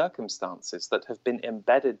in circumstances that have been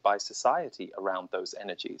embedded by society around those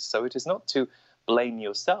energies. So it is not to blame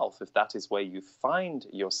yourself if that is where you find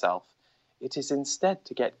yourself. It is instead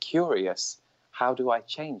to get curious. How do I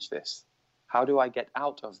change this? How do I get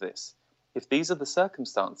out of this? If these are the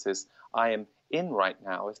circumstances I am in right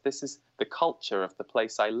now, if this is the culture of the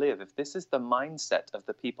place I live, if this is the mindset of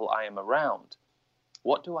the people I am around,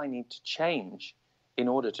 what do I need to change in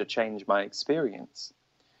order to change my experience?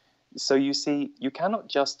 So you see, you cannot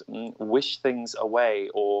just wish things away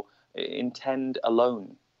or intend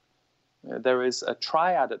alone. There is a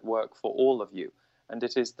triad at work for all of you, and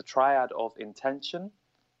it is the triad of intention,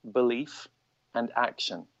 belief, and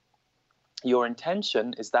action. Your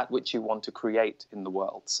intention is that which you want to create in the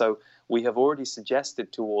world. So we have already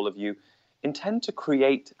suggested to all of you, intend to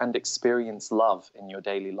create and experience love in your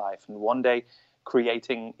daily life. And one day,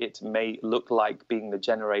 creating it may look like being the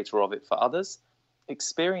generator of it for others.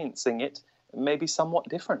 Experiencing it may be somewhat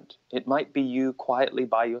different. It might be you quietly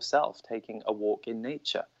by yourself, taking a walk in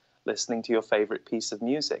nature, listening to your favorite piece of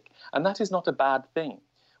music. And that is not a bad thing.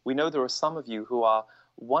 We know there are some of you who are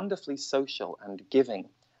wonderfully social and giving,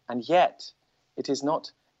 and yet it is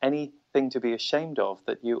not anything to be ashamed of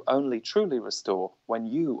that you only truly restore when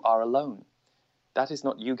you are alone. That is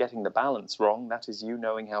not you getting the balance wrong. That is you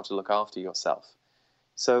knowing how to look after yourself.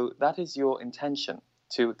 So that is your intention,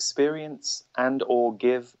 to experience and or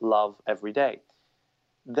give love every day.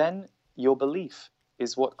 Then your belief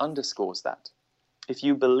is what underscores that. If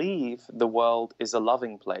you believe the world is a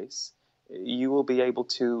loving place, you will be able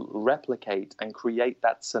to replicate and create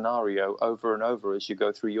that scenario over and over as you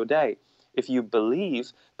go through your day. If you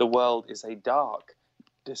believe the world is a dark,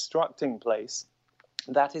 destructing place,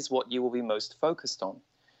 that is what you will be most focused on.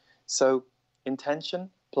 So intention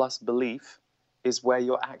plus belief is where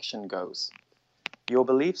your action goes. Your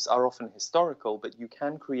beliefs are often historical, but you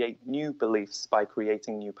can create new beliefs by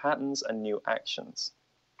creating new patterns and new actions.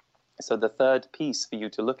 So the third piece for you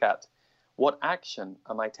to look at, what action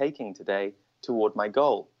am I taking today toward my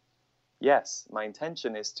goal? Yes, my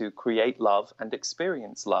intention is to create love and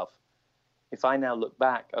experience love. If I now look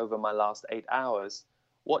back over my last 8 hours,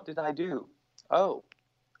 what did I do? Oh,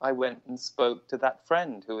 I went and spoke to that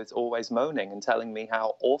friend who is always moaning and telling me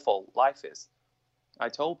how awful life is. I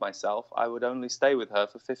told myself I would only stay with her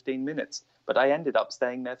for 15 minutes, but I ended up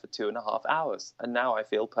staying there for 2.5 hours, and now I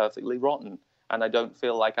feel perfectly rotten, and I don't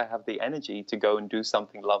feel like I have the energy to go and do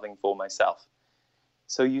something loving for myself.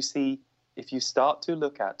 So you see, if you start to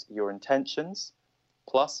look at your intentions,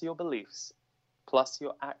 plus your beliefs, plus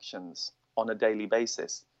your actions on a daily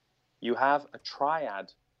basis, you have a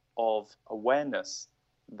triad of awareness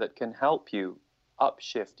that can help you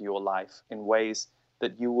upshift your life in ways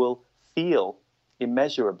that you will feel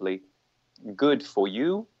immeasurably good for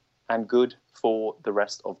you and good for the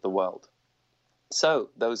rest of the world. So,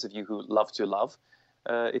 those of you who love to love,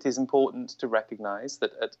 it is important to recognize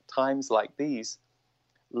that at times like these,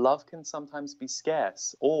 love can sometimes be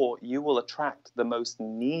scarce, or you will attract the most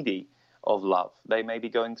needy of love. They may be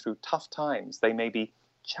going through tough times. They may be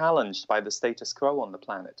challenged by the status quo on the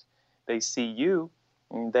planet. They see you,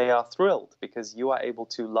 and they are thrilled because you are able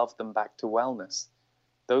to love them back to wellness.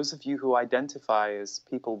 Those of you who identify as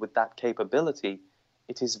people with that capability,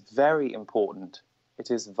 it is very important,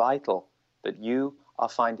 it is vital that you are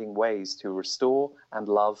finding ways to restore and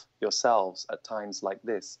love yourselves at times like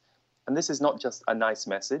this. And this is not just a nice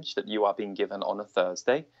message that you are being given on a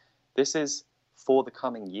Thursday. This is for the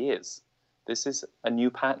coming years. This is a new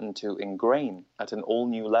pattern to ingrain at an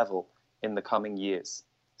all-new level in the coming years.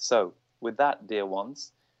 So, with that, dear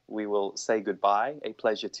ones, we will say goodbye. A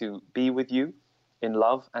pleasure to be with you in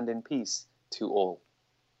love and in peace to all.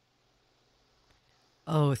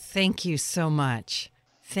 Oh, thank you so much.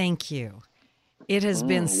 Thank you. It has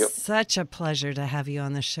been such a pleasure to have you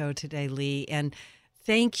on the show today, Lee. And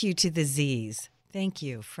thank you to the Z's. Thank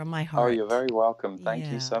you from my heart. Oh, you're very welcome. Thank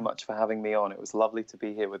you so much for having me on. It was lovely to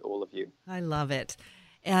be here with all of you. I love it.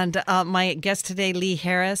 And my guest today, Lee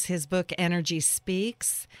Harris, his book, Energy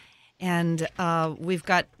Speaks. And we've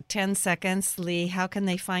got 10 seconds. Lee, how can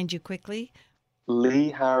they find you quickly?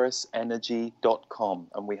 LeeHarrisEnergy.com.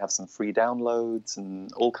 And we have some free downloads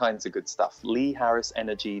and all kinds of good stuff.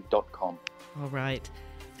 LeeHarrisEnergy.com. All right.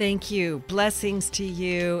 Thank you. Blessings to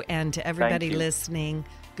you and to everybody listening.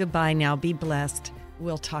 Goodbye now. Be blessed.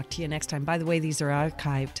 We'll talk to you next time. By the way, these are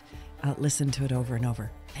archived. Listen to it over and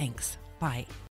over. Thanks. Bye.